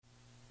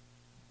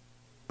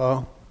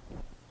For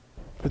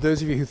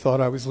those of you who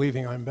thought I was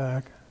leaving, I'm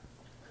back.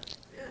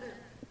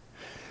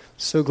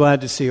 So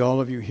glad to see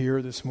all of you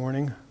here this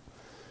morning.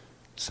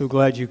 So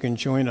glad you can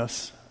join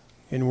us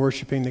in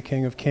worshiping the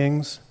King of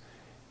Kings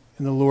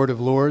and the Lord of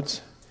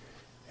Lords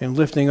and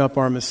lifting up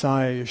our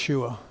Messiah,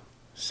 Yeshua,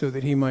 so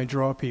that he might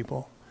draw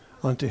people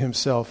unto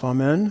himself.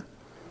 Amen?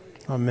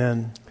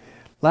 Amen.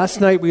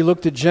 Last night we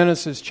looked at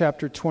Genesis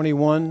chapter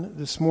 21.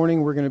 This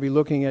morning we're going to be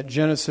looking at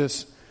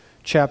Genesis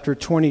chapter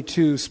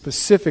 22,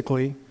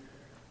 specifically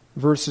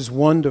verses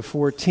 1 to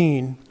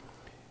 14.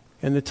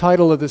 And the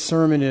title of the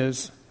sermon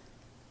is,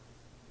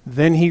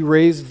 Then He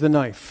Raised the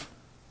Knife.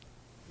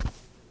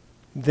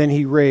 Then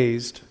He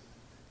Raised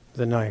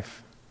the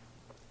Knife.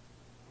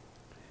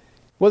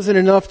 Wasn't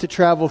enough to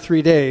travel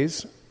 3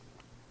 days,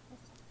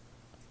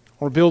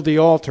 or build the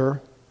altar,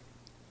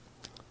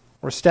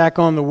 or stack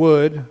on the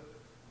wood,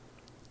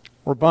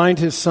 or bind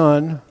his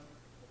son,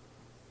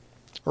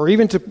 or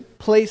even to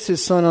place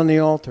his son on the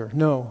altar.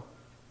 No.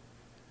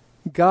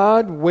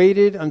 God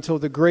waited until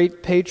the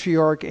great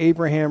patriarch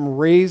Abraham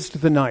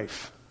raised the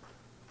knife.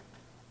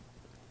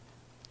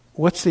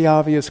 What's the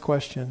obvious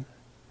question?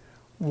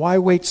 Why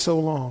wait so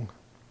long?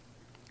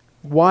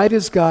 Why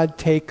does God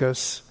take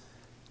us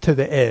to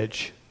the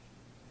edge?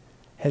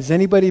 Has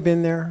anybody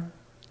been there?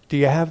 Do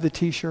you have the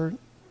t-shirt?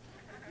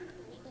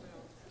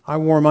 I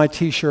wore my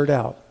t-shirt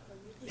out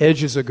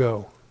edges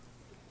ago.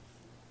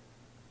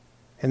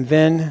 And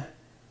then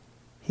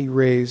he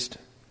raised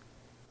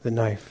the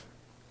knife.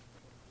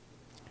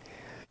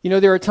 You know,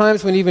 there are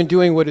times when even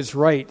doing what is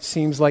right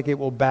seems like it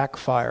will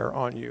backfire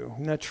on you.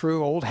 Isn't that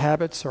true? Old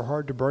habits are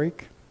hard to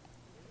break.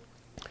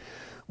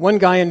 One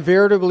guy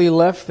invariably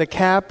left the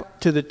cap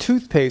to the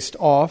toothpaste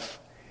off,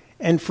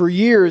 and for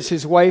years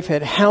his wife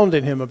had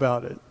hounded him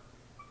about it.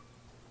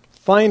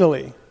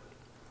 Finally,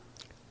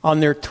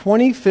 on their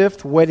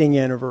 25th wedding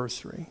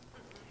anniversary,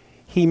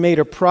 he made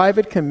a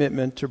private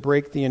commitment to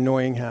break the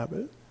annoying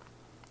habit.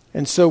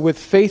 And so with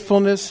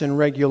faithfulness and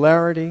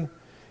regularity,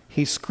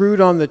 he screwed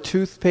on the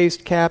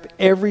toothpaste cap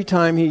every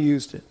time he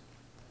used it.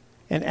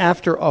 And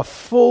after a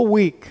full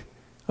week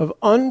of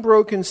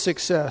unbroken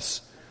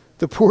success,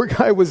 the poor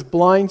guy was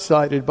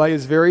blindsided by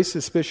his very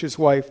suspicious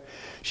wife.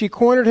 She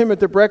cornered him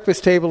at the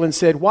breakfast table and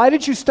said, "Why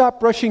did you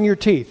stop brushing your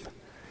teeth?"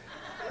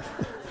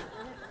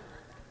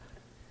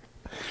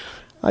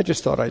 I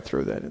just thought I'd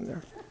throw that in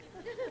there.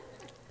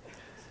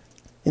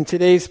 In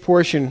today's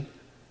portion,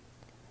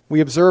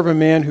 we observe a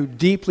man who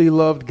deeply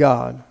loved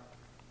God,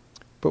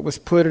 but was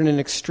put in an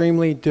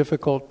extremely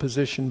difficult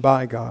position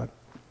by God.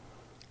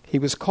 He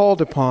was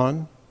called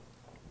upon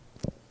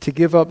to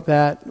give up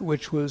that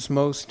which was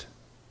most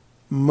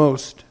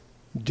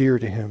dear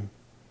to him.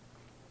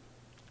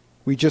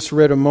 We just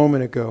read a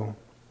moment ago,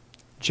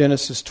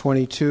 Genesis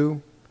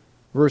 22,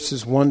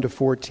 verses 1 to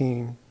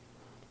 14,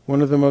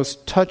 one of the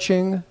most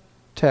touching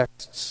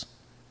texts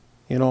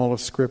in all of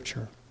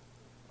Scripture.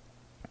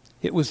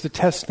 It was the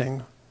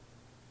testing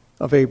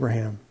of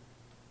Abraham,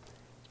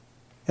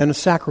 and a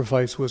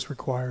sacrifice was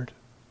required.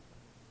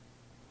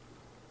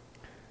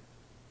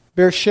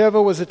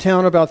 Beersheba was a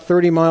town about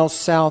 30 miles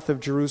south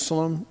of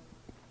Jerusalem.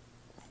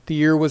 The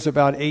year was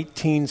about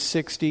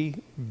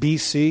 1860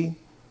 BC.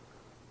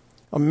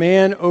 A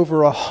man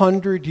over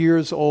 100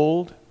 years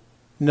old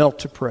knelt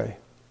to pray.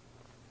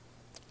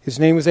 His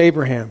name was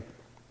Abraham.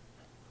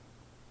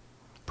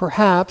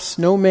 Perhaps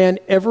no man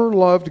ever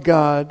loved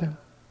God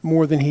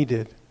more than he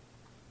did.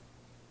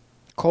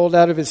 Called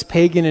out of his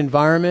pagan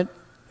environment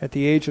at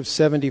the age of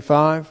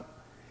 75,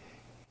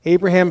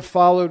 Abraham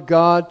followed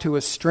God to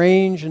a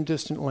strange and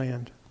distant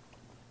land.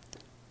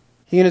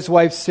 He and his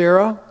wife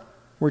Sarah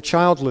were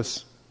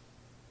childless.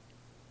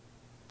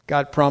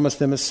 God promised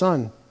them a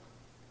son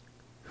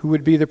who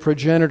would be the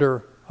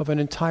progenitor of an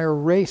entire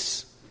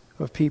race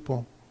of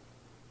people.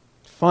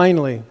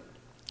 Finally,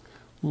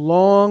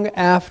 long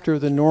after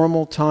the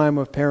normal time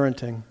of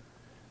parenting,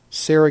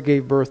 Sarah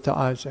gave birth to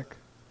Isaac.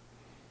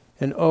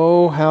 And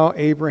oh, how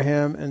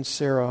Abraham and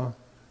Sarah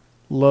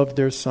loved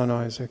their son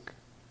Isaac.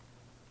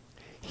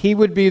 He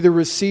would be the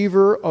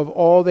receiver of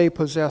all they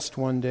possessed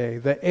one day,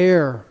 the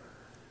heir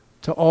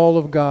to all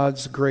of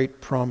God's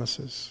great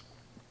promises.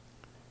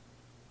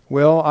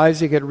 Well,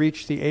 Isaac had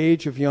reached the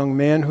age of young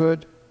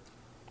manhood,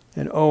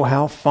 and oh,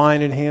 how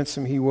fine and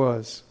handsome he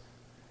was.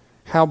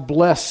 How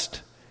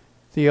blessed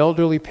the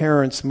elderly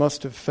parents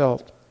must have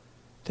felt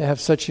to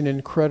have such an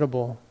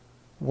incredible,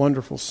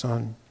 wonderful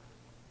son.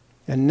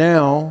 And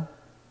now,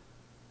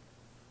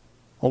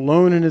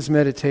 alone in his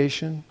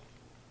meditation,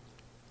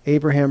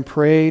 Abraham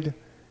prayed,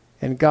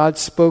 and God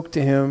spoke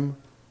to him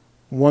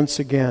once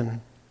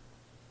again.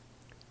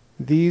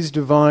 These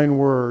divine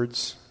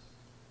words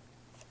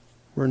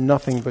were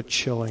nothing but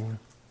chilling.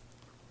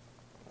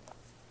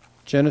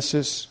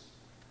 Genesis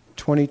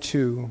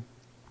 22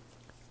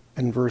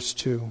 and verse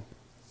 2.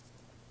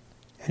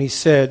 And he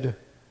said,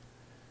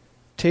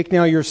 "Take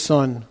now your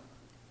son,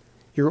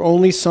 your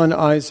only son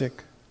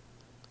Isaac,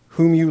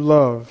 whom you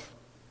love,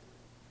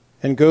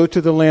 and go to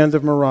the land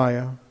of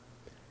Moriah,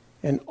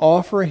 and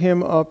offer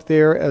him up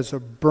there as a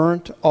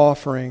burnt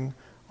offering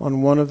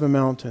on one of the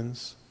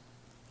mountains,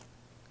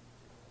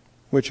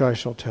 which I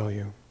shall tell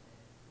you.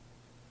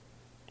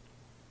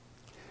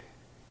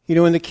 You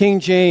know, in the King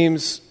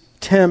James,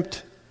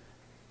 tempt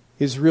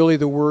is really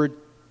the word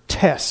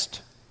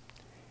test.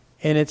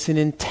 And it's an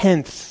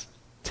intense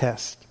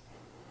test.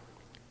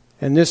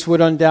 And this would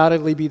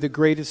undoubtedly be the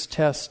greatest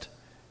test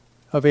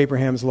of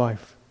Abraham's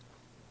life.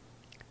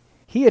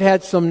 He had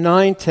had some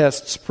 9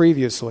 tests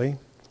previously.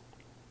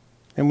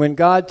 And when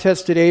God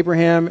tested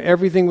Abraham,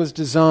 everything was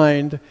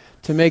designed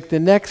to make the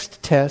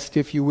next test,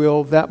 if you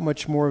will, that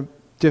much more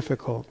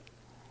difficult.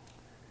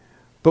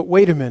 But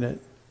wait a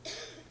minute.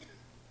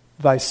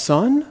 Thy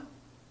son?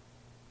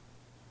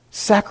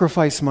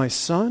 Sacrifice my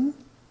son?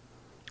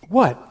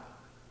 What?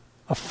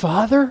 A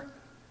father?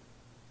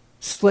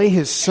 Slay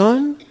his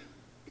son?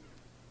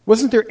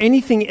 Wasn't there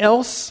anything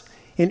else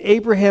in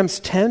Abraham's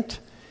tent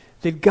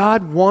that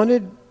God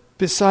wanted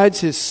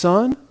besides his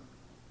son?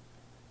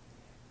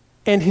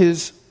 And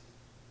his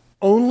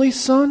only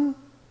son?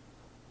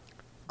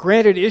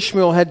 Granted,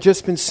 Ishmael had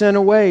just been sent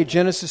away,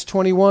 Genesis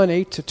 21,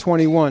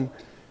 8-21.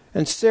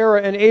 And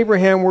Sarah and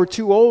Abraham were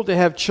too old to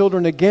have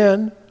children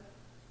again.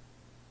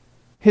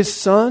 His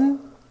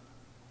son?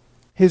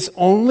 His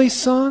only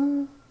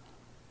son?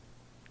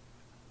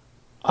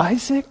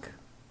 Isaac?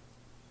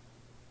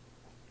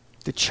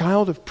 The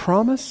child of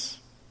promise?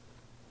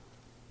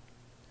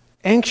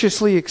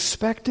 Anxiously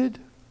expected?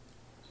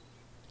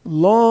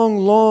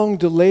 Long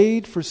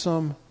delayed for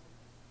some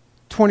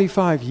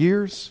 25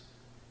 years?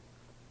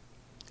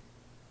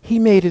 He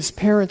made his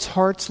parents'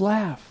 hearts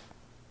laugh.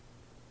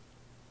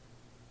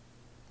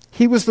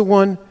 He was the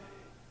one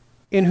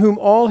in whom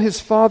all his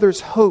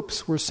father's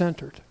hopes were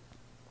centered.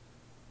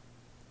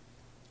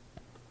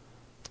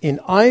 In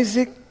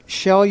Isaac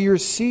shall your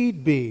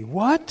seed be.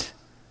 What?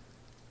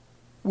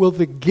 Will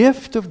the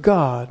gift of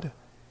God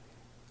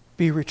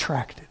be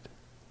retracted?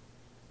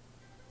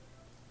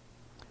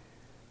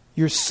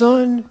 Your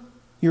son,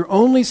 your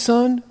only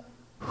son,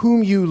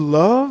 whom you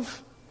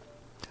love?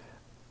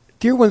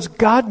 Dear ones,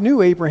 God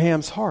knew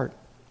Abraham's heart.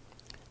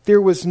 There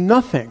was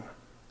nothing,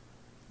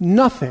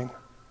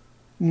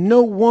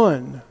 no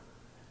one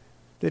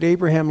that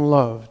Abraham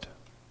loved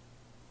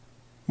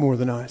more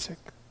than Isaac.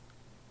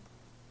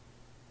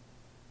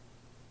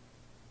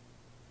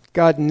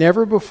 God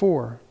never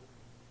before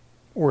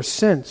or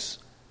since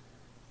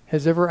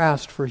has ever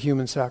asked for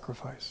human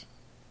sacrifice.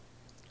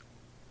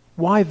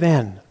 Why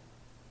then?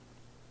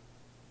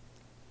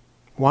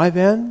 Why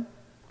then?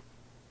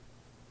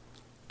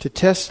 To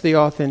test the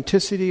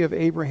authenticity of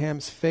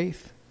Abraham's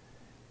faith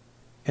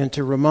and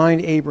to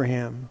remind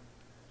Abraham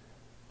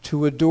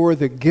to adore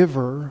the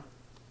giver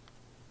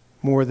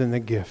more than the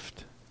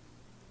gift.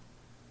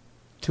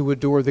 To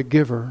adore the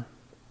giver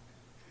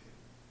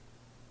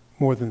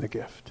more than the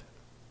gift.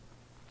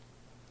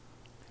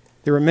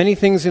 There are many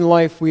things in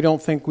life we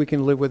don't think we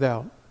can live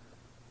without.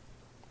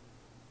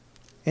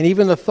 And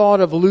even the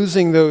thought of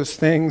losing those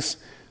things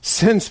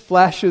sends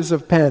flashes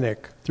of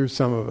panic through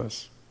some of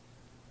us.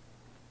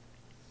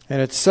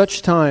 And at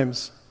such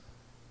times,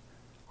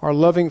 our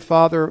loving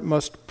Father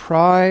must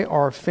pry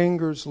our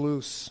fingers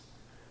loose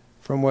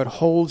from what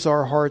holds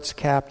our hearts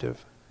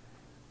captive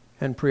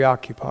and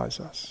preoccupies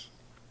us.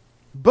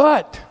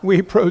 But,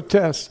 we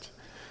protest,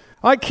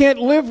 I can't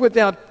live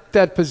without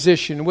that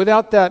position,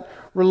 without that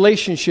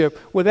relationship,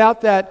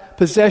 without that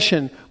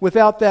possession,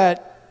 without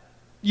that,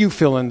 you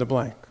fill in the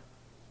blank.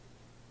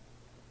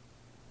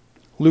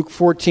 Luke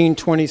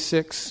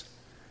 14:26,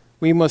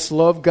 we must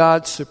love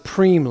God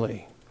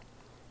supremely.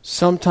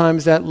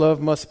 Sometimes that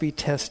love must be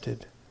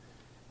tested.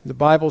 The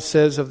Bible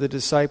says of the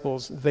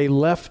disciples, they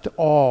left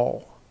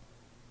all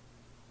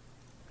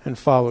and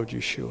followed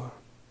Yeshua.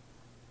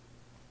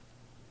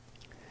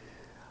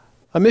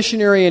 A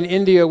missionary in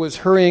India was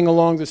hurrying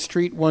along the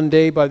street one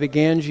day by the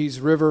Ganges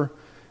River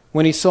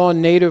when he saw a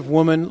native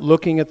woman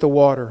looking at the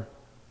water.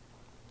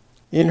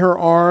 In her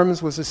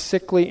arms was a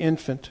sickly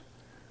infant,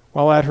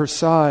 while at her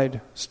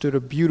side stood a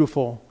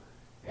beautiful,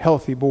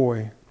 healthy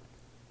boy.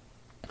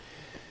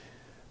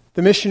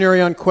 The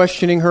missionary, on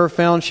questioning her,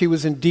 found she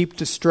was in deep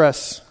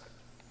distress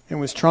and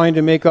was trying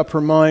to make up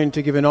her mind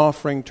to give an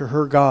offering to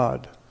her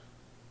God.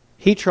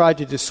 He tried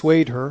to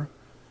dissuade her,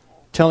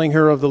 telling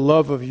her of the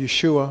love of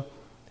Yeshua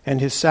and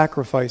his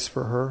sacrifice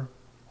for her,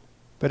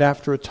 but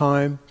after a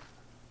time,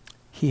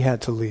 he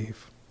had to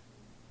leave.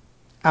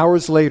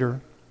 Hours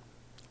later,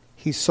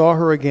 he saw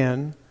her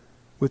again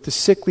with the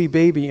sickly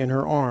baby in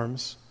her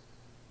arms,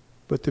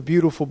 but the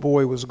beautiful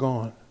boy was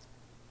gone.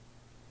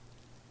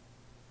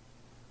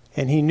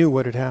 And he knew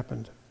what had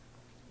happened.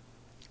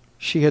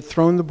 She had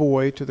thrown the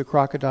boy to the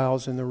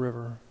crocodiles in the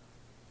river.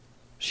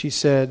 She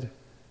said,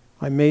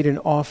 I made an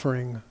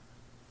offering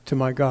to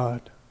my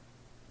God.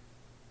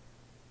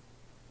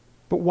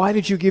 But why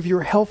did you give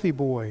your healthy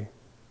boy?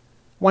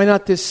 Why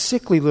not this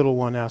sickly little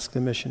one? Asked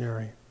the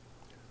missionary.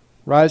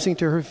 Rising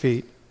to her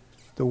feet,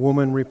 the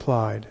woman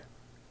replied,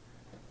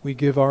 we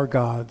give our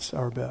gods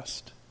our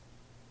best.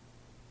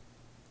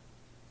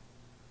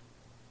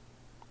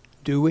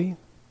 Do we?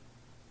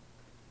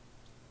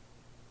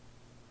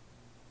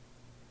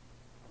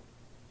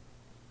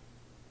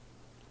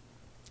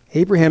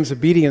 Abraham's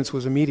obedience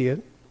was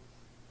immediate.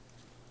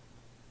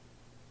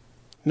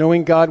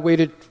 Knowing God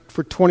waited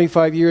for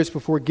 25 years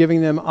before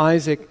giving them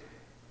Isaac,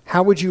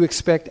 how would you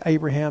expect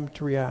Abraham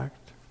to react?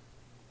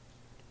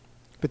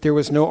 But there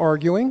was no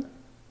arguing.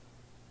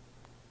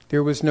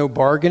 There was no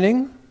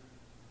bargaining,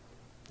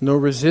 no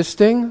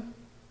resisting,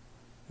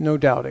 no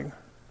doubting.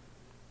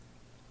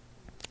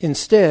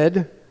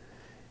 Instead,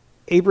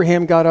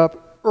 Abraham got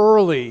up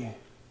early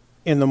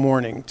in the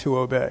morning to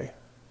obey.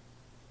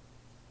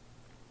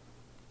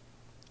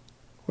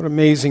 What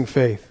amazing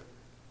faith.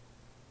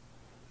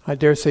 I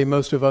dare say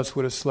most of us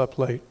would have slept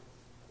late.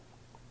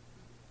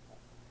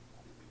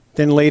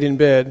 Then laid in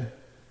bed,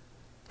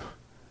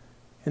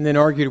 and then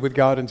argued with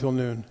God until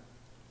noon.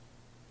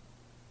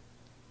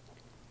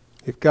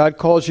 If God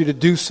calls you to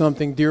do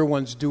something, dear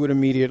ones, do it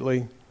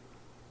immediately,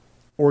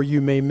 or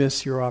you may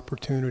miss your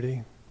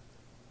opportunity.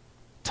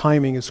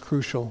 Timing is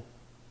crucial.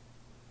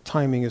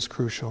 Timing is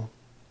crucial.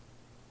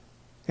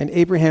 And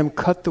Abraham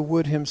cut the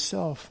wood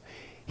himself.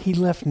 He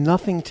left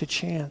nothing to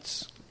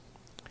chance.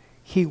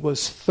 He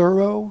was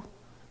thorough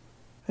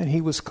and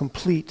he was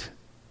complete.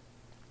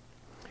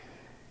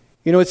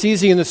 You know, it's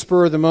easy in the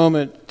spur of the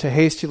moment to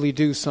hastily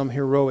do some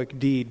heroic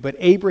deed, but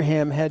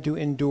Abraham had to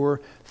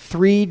endure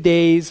 3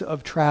 days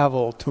of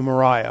travel to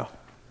Moriah.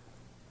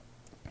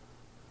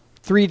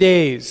 3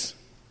 days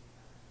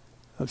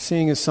of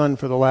seeing his son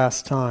for the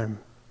last time.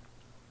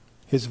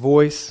 His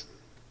voice,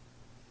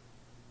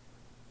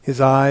 his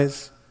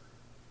eyes,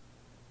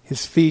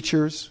 his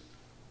features,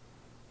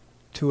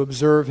 to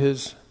observe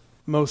his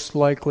most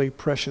likely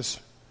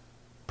precious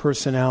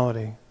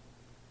personality.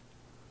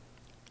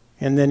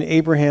 And then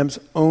Abraham's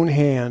own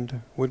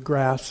hand would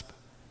grasp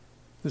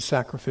the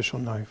sacrificial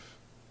knife.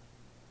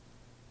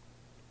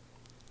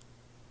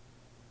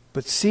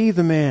 But see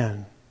the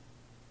man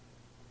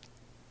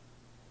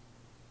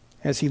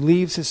as he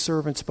leaves his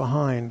servants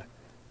behind,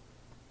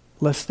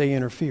 lest they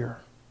interfere.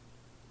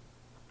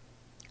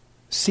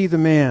 See the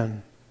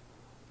man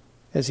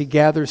as he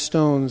gathers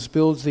stones,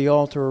 builds the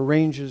altar,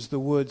 arranges the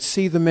wood.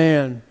 See the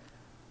man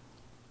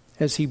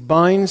as he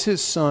binds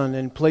his son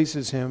and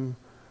places him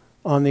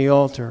on the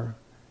altar.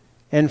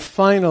 And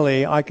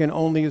finally, I can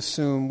only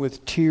assume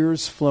with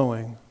tears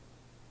flowing,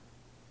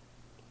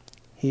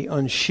 he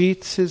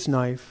unsheaths his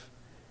knife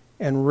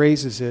and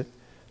raises it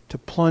to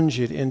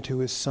plunge it into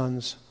his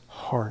son's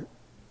heart.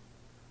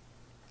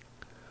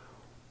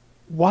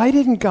 Why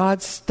didn't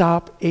God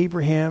stop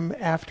Abraham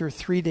after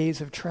 3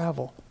 days of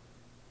travel?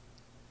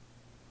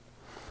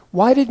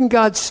 Why didn't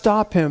God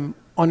stop him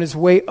on his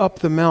way up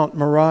the Mount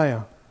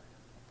Moriah?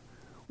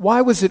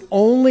 Why was it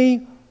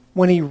only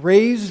when he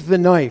raised the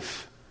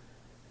knife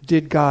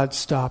did God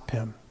stop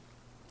him?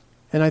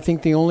 And I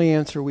think the only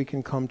answer we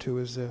can come to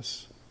is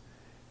this.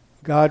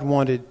 God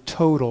wanted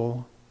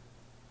total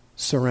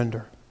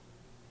surrender.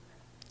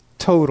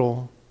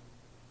 Total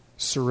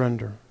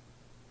surrender.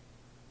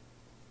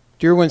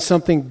 Dear, when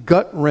something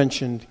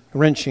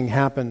gut-wrenching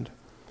happened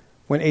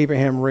when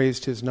Abraham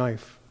raised his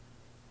knife.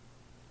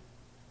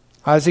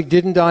 Isaac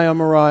didn't die on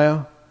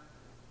Moriah,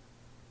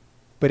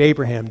 but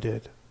Abraham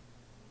did.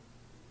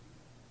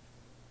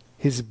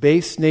 His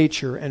base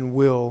nature and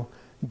will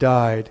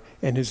died,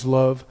 and his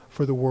love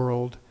for the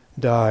world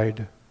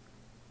died.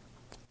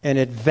 And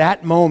at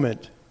that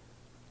moment,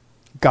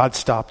 God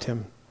stopped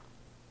him.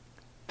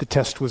 The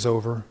test was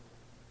over.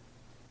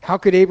 How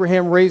could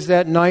Abraham raise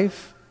that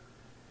knife?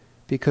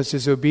 Because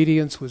his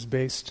obedience was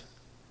based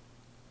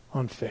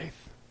on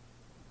faith.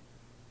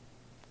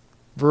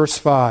 Verse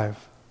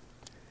 5.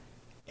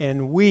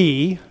 And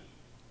we,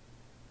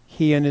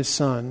 he and his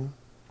son,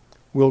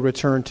 will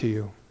return to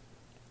you.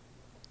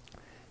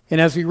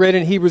 And as we read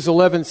in Hebrews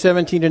 11,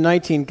 17 to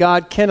 19,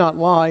 God cannot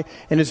lie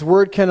and his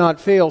word cannot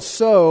fail.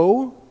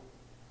 So,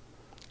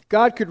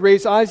 God could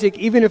raise Isaac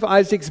even if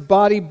Isaac's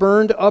body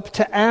burned up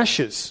to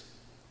ashes.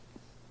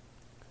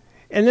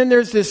 And then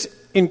there's this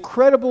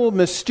incredible,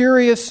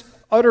 mysterious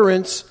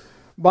utterance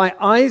by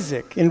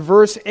Isaac in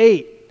verse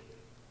 8.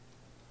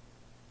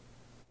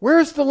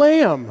 Where's the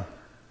lamb?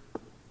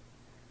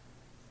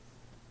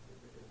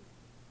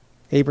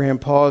 Abraham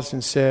paused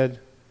and said,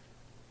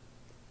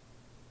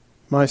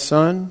 my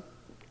son,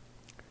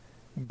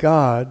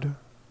 God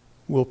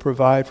will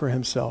provide for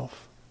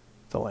himself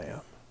the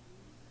lamb.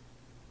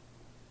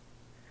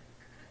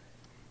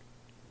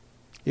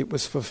 It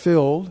was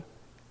fulfilled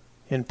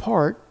in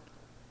part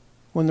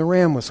when the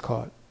ram was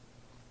caught.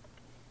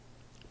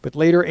 But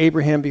later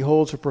Abraham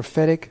beholds a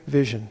prophetic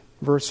vision.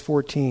 Verse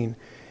 14,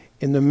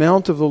 in the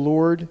mount of the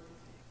Lord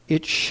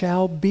it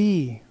shall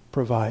be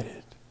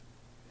provided.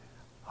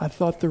 I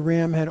thought the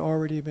ram had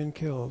already been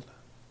killed.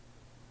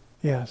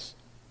 Yes.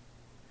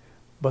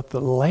 But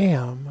the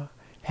lamb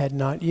had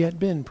not yet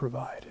been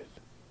provided.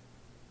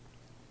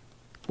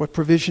 What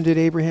provision did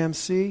Abraham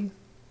see?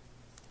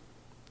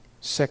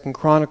 2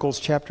 Chronicles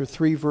chapter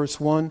 3 verse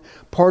 1.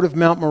 Part of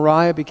Mount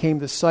Moriah became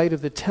the site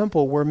of the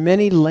temple where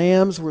many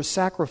lambs were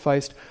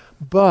sacrificed,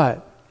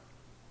 but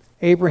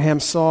Abraham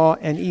saw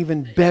an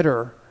even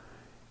better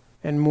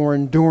and more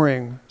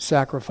enduring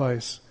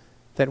sacrifice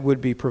that would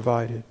be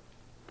provided.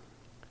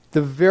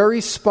 The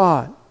very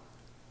spot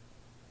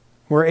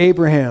where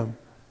Abraham,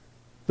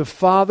 the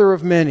father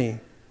of many,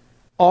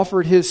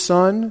 offered his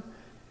son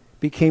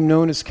became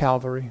known as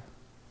Calvary,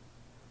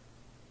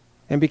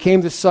 and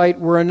became the site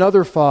where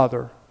another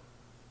Father,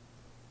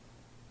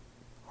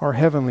 our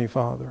Heavenly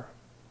Father,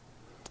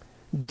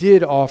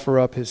 did offer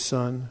up his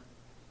Son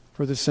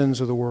for the sins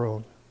of the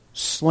world,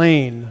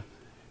 slain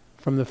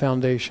from the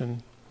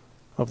foundation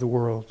of the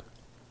world.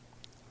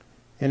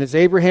 And as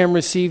Abraham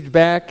received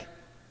back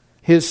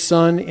his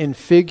son in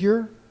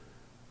figure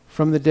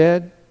from the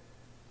dead,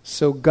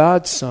 so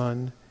God's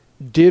Son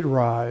did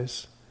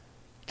rise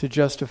to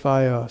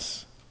justify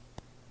us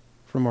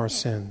from our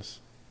sins.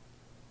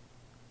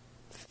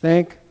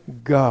 Thank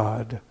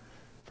God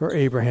for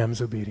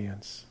Abraham's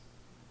obedience.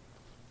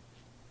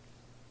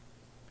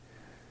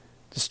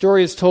 The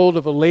story is told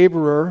of a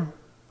laborer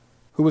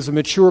who was a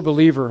mature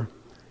believer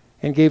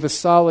and gave a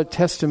solid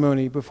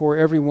testimony before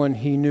everyone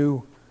he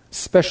knew,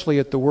 especially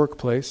at the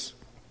workplace.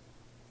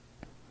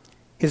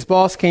 His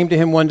boss came to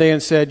him one day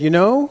and said, "You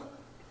know,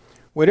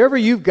 whatever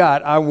you've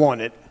got, I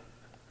want it.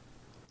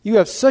 You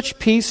have such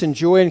peace and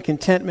joy and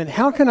contentment.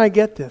 How can I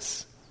get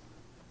this?"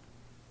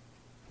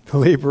 The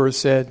laborer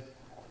said,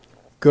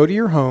 "Go to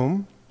your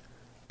home,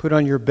 put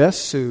on your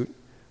best suit,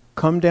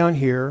 come down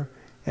here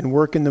and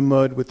work in the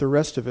mud with the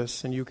rest of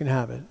us, and you can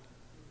have it."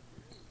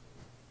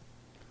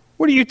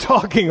 "What are you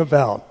talking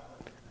about?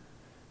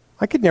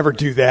 I could never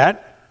do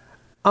that.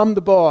 I'm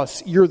the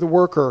boss, you're the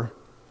worker.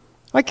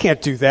 I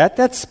can't do that.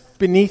 That's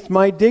beneath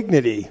my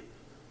dignity."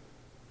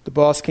 The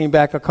boss came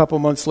back a couple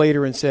months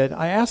later and said,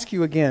 "I ask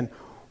you again,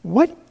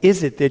 what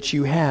is it that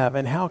you have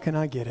and how can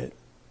I get it?"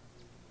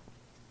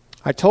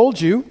 "I told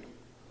you,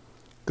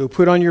 go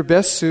put on your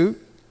best suit,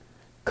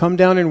 come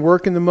down and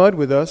work in the mud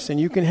with us, and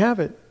you can have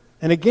it."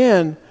 And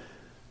again,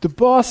 the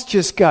boss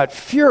just got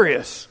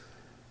furious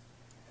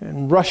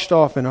and rushed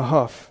off in a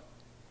huff.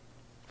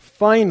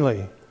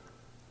 Finally,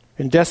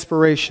 in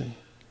desperation,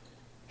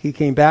 he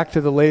came back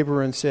to the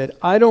laborer and said,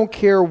 "I don't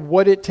care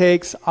what it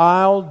takes,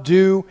 I'll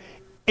do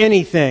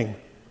anything."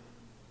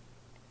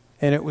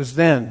 And it was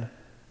then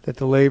that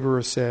the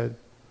laborer said,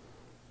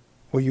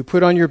 "Will you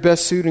put on your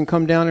best suit and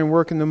come down and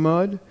work in the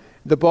mud?"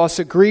 The boss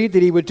agreed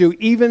that he would do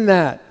even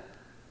that.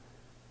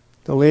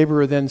 The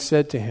laborer then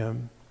said to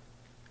him,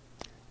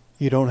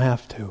 "You don't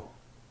have to."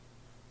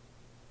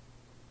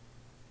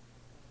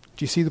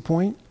 Do you see the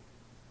point?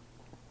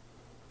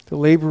 The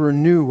laborer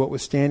knew what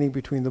was standing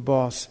between the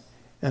boss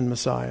and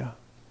Messiah.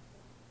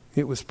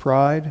 It was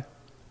pride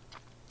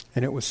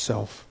and it was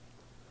self.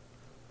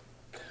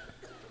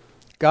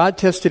 God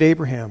tested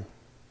Abraham.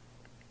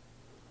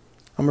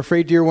 I'm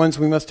afraid, dear ones,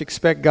 we must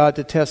expect God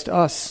to test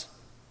us,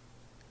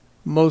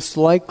 most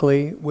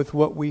likely with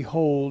what we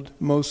hold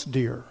most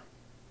dear.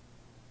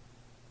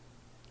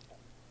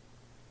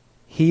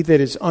 He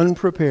that is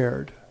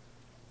unprepared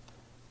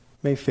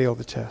may fail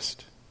the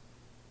test.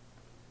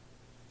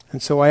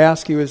 And so I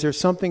ask you, is there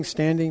something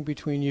standing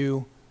between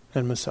you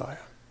and Messiah?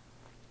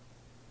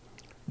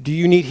 Do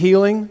you need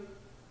healing?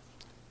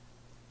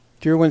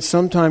 Dear ones,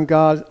 sometimes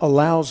God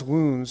allows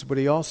wounds, but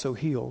he also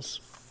heals.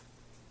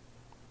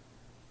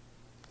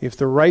 If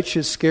the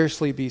righteous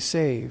scarcely be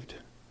saved,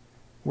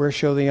 where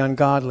shall the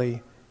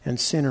ungodly and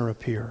sinner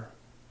appear?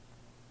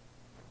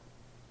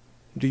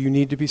 Do you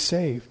need to be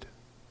saved?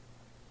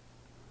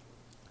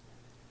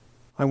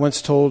 I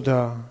once told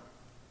a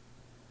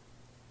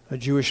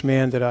Jewish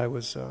man that I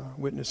was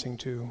witnessing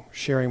to,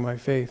 sharing my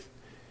faith,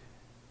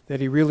 that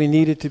he really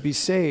needed to be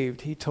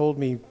saved. He told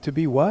me, "To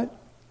be what?"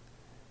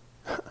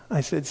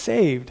 I said,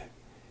 "Saved."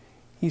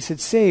 He said,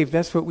 "Saved,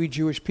 that's what we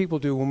Jewish people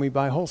do when we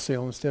buy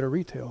wholesale instead of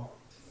retail."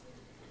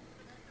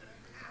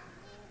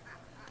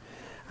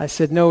 I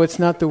said, "No, it's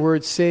not the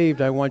word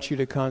saved I want you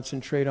to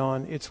concentrate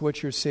on. It's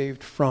what you're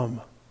saved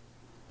from."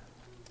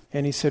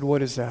 And he said,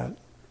 "What is that?"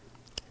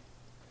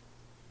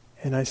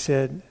 And I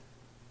said,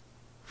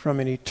 "From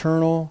an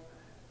eternal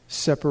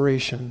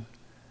separation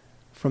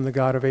from the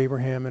God of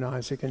Abraham and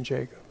Isaac and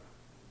Jacob."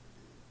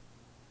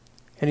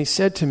 And he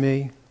said to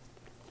me,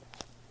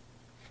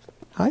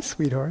 "Hi,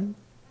 sweetheart."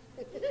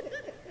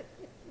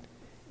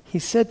 He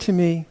said to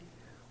me,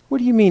 "What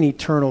do you mean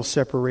eternal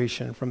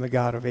separation from the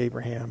God of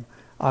Abraham,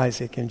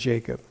 Isaac, and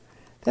Jacob?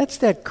 That's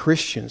that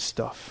Christian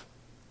stuff."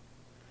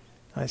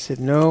 I said,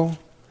 "No.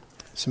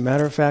 As a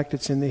matter of fact,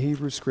 it's in the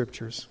Hebrew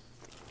Scriptures."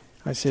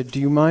 I said, "Do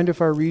you mind if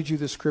I read you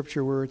the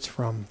scripture where it's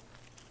from?"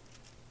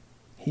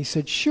 He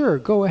said, "Sure,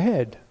 go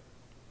ahead."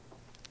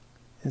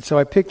 And so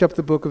I picked up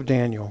the book of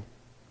Daniel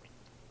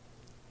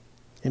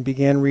and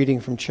began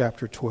reading from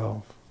chapter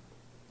 12.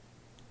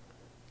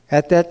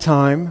 "At that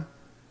time,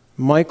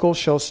 Michael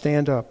shall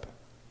stand up,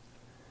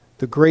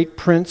 the great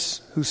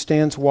prince who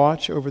stands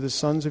watch over the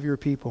sons of your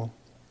people.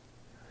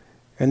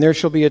 And there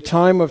shall be a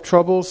time of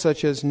trouble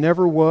such as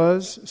never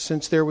was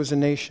since there was a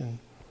nation,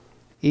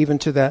 even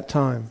to that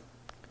time.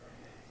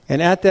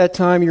 And at that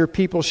time your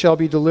people shall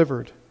be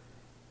delivered,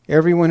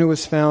 everyone who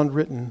is found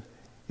written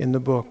in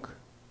the book.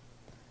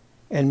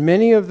 And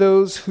many of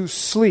those who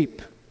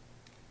sleep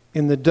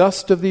in the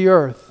dust of the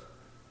earth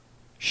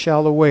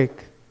shall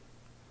awake,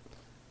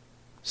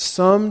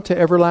 Some to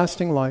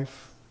everlasting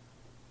life,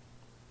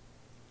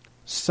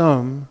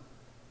 some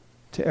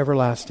to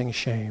everlasting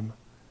shame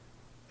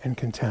and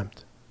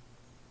contempt.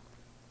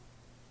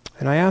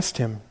 And I asked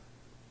him,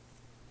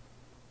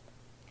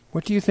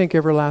 what do you think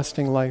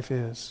everlasting life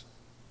is?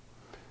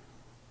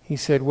 He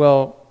said,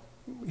 well,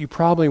 you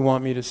probably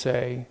want me to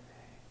say,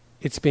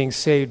 it's being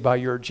saved by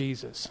your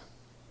Jesus.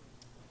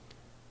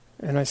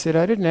 And I said,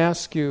 I didn't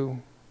ask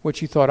you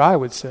what you thought I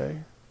would say.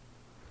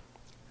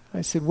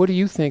 I said, what do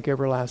you think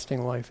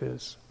everlasting life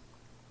is?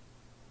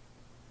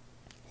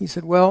 He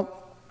said, well,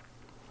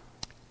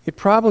 it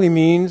probably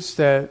means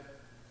that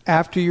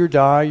after you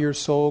die, your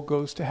soul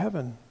goes to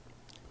heaven.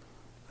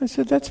 I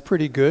said, that's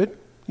pretty good.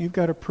 You've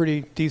got a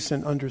pretty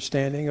decent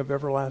understanding of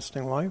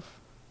everlasting life.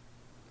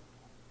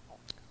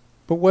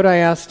 But what I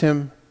asked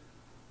him,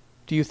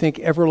 do you think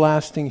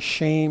everlasting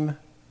shame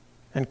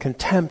and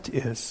contempt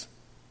is?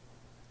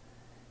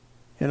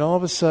 And all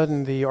of a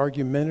sudden, the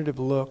argumentative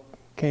look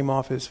came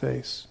off his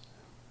face.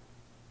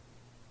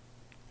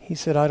 He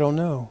said, I don't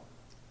know.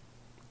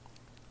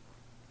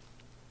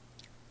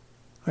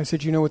 I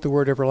said, you know what the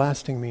word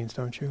everlasting means,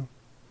 don't you?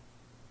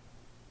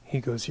 He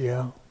goes,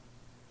 yeah.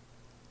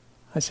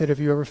 I said, have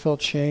you ever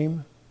felt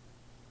shame?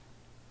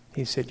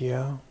 He said,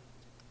 yeah.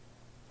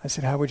 I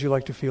said, how would you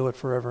like to feel it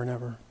forever and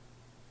ever?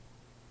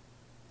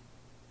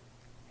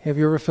 Have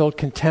you ever felt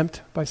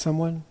contempt by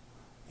someone?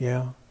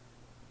 Yeah.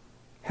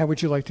 How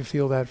would you like to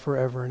feel that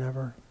forever and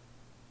ever?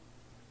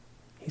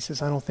 He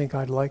says, I don't think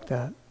I'd like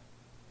that.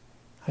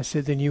 I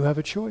said, then you have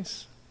a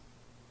choice.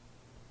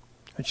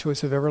 A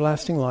choice of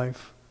everlasting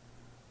life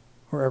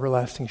or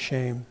everlasting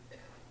shame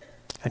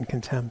and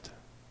contempt.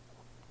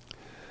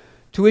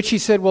 To which he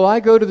said, well, I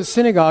go to the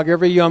synagogue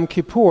every Yom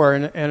Kippur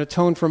and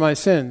atone for my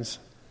sins.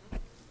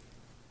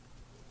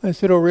 I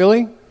said, oh,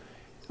 really?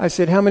 I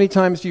said, how many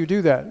times do you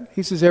do that?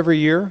 He says, every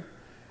year.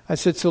 I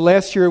said, so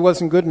last year it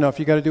wasn't good enough.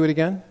 You got to do it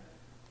again?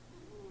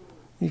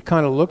 He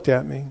kind of looked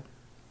at me.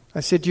 I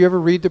said, do you ever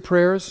read the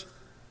prayers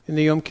in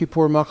the Yom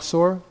Kippur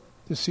Machzor,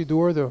 the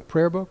Siddur, the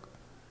prayer book?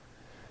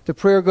 The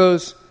prayer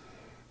goes,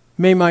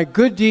 may my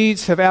good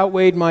deeds have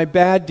outweighed my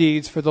bad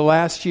deeds for the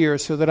last year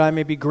so that I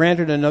may be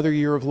granted another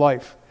year of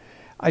life.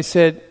 I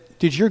said,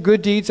 did your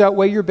good deeds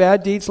outweigh your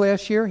bad deeds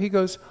last year? He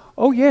goes,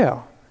 oh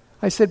yeah.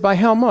 I said, by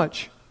how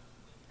much?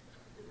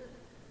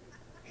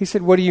 He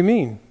said, what do you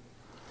mean?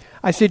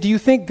 I said, do you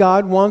think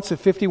God wants a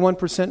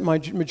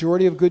 51%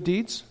 majority of good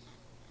deeds?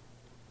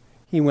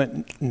 He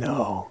went,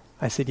 no.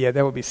 I said, yeah,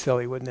 that would be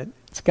silly, wouldn't it?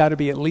 It's got to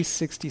be at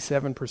least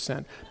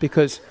 67%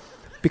 because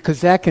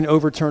that can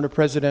overturn a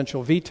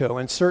presidential veto.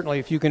 And certainly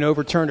if you can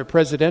overturn a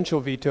presidential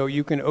veto,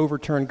 you can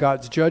overturn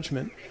God's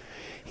judgment.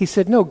 He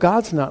said, no,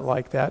 God's not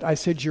like that. I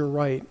said, you're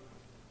right.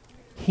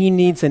 He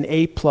needs an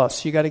A+.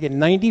 You got to get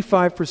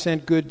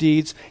 95% good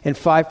deeds and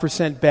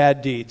 5%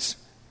 bad deeds.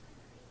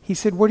 He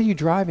said, what are you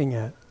driving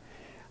at?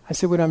 I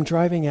said, what I'm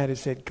driving at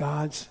is that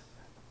God's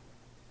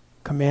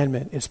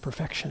commandment is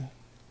perfection.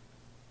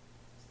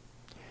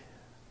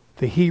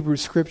 The Hebrew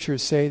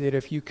scriptures say that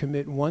if you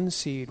commit one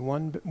sin,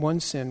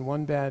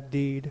 one bad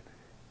deed,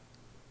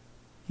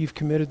 you've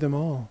committed them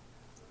all.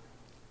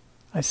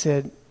 I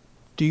said,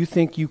 do you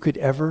think you could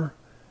ever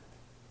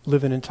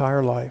live an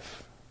entire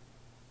life,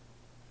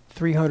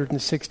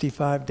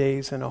 365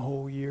 days in a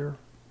whole year,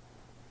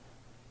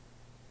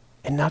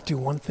 and not do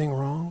one thing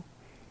wrong?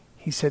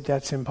 He said,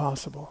 that's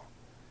impossible.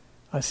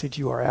 I said,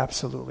 you are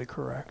absolutely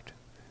correct.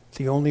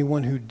 The only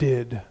one who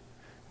did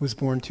was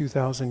born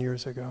 2,000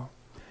 years ago.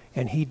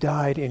 And he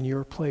died in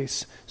your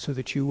place so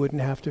that you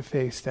wouldn't have to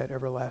face that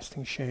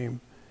everlasting shame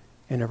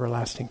and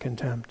everlasting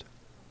contempt.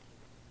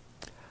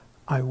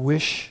 I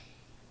wish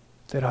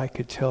that I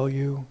could tell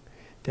you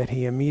that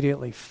he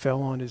immediately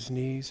fell on his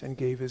knees and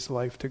gave his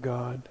life to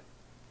God.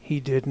 He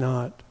did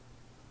not.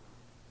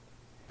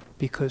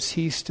 Because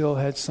he still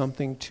had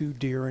something too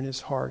dear in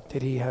his heart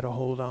that he had to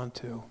hold on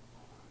to.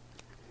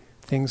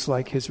 Things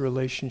like his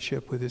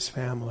relationship with his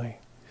family.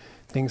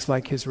 Things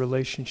like his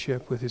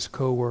relationship with his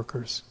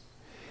co-workers.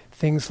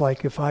 Things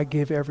like, if I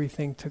give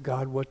everything to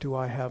God, what do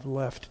I have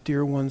left?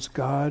 Dear ones,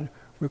 God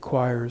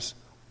requires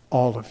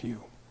all of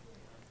you.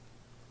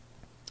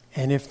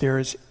 And if there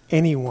is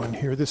anyone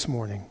here this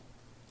morning,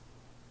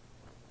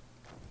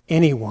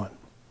 anyone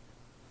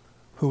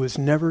who has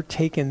never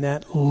taken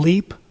that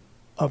leap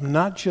of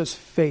not just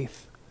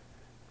faith,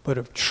 but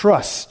of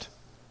trust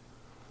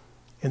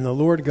in the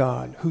Lord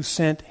God, who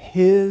sent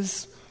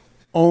his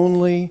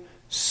only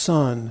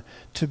Son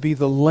to be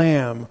the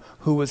Lamb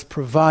who was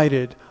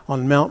provided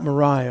on Mount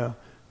Moriah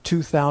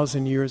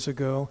 2,000 years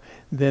ago,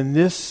 then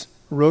this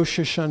Rosh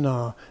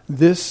Hashana,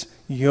 this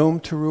Yom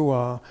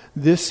Teruah,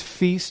 this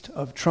Feast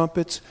of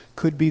Trumpets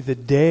could be the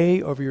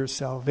day of your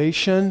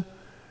salvation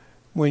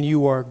when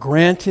you are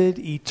granted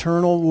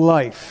eternal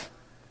life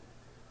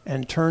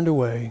and turned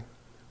away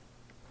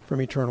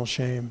from eternal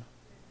shame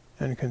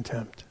and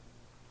contempt.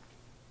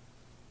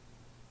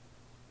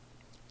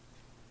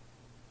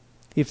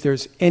 If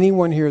there's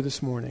anyone here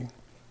this morning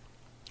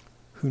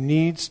who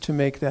needs to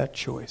make that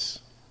choice,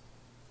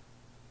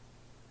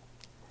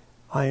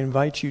 I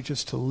invite you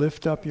just to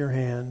lift up your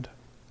hand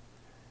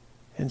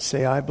and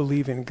say, I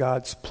believe in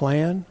God's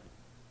plan.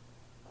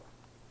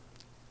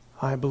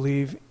 I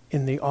believe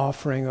in the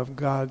offering of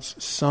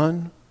God's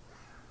Son.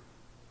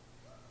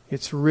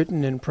 It's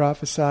written and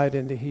prophesied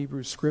in the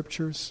Hebrew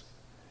Scriptures,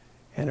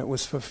 and it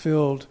was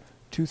fulfilled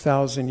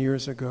 2,000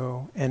 years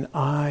ago, and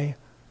I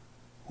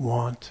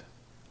want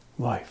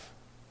life.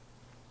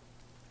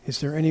 Is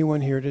there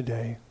anyone here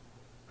today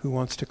who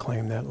wants to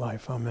claim that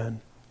life?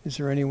 Amen. Is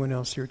there anyone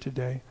else here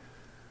today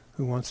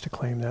who wants to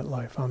claim that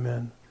life?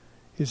 Amen.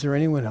 Is there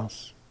anyone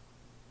else?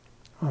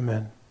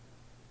 Amen.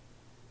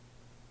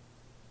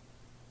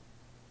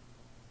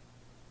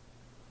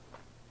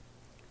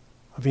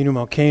 Avinu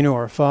Malkeinu,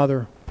 our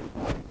Father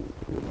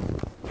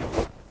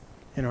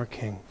and our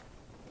King.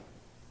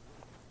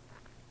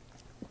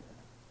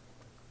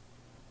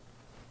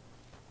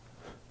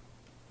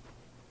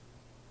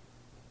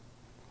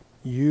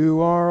 You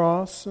are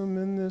awesome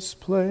in this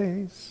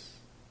place,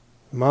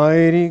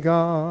 mighty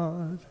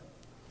God.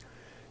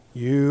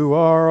 You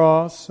are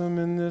awesome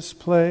in this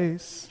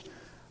place,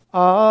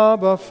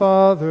 Abba,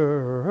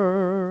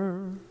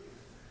 Father.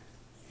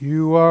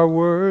 You are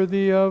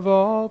worthy of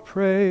all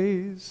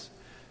praise.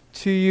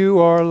 To you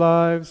our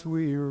lives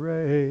we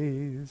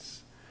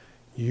raise.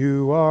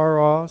 You are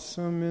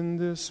awesome in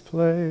this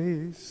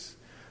place,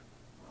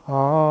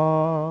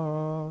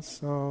 awesome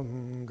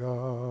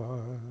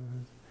God.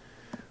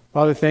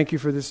 Father, thank you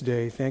for this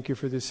day. Thank you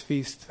for this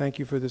feast. Thank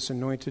you for this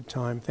anointed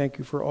time. Thank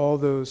you for all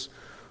those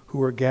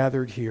who are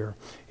gathered here.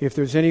 If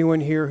there's anyone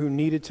here who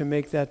needed to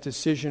make that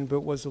decision but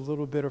was a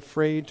little bit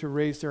afraid to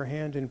raise their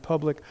hand in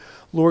public,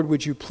 Lord,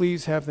 would you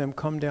please have them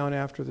come down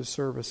after the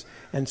service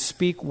and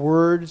speak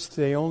words,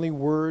 the only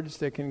words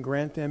that can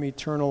grant them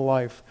eternal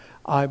life.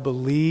 I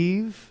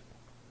believe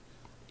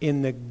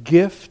in the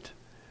gift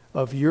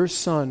of your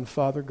Son,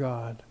 Father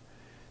God,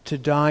 to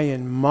die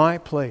in my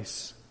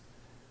place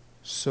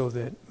so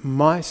that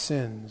my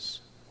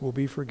sins will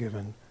be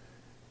forgiven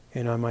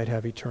and I might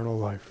have eternal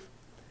life.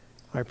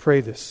 I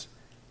pray this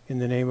in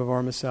the name of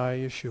our Messiah,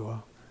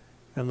 Yeshua.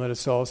 And let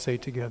us all say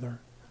together,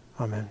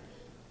 Amen.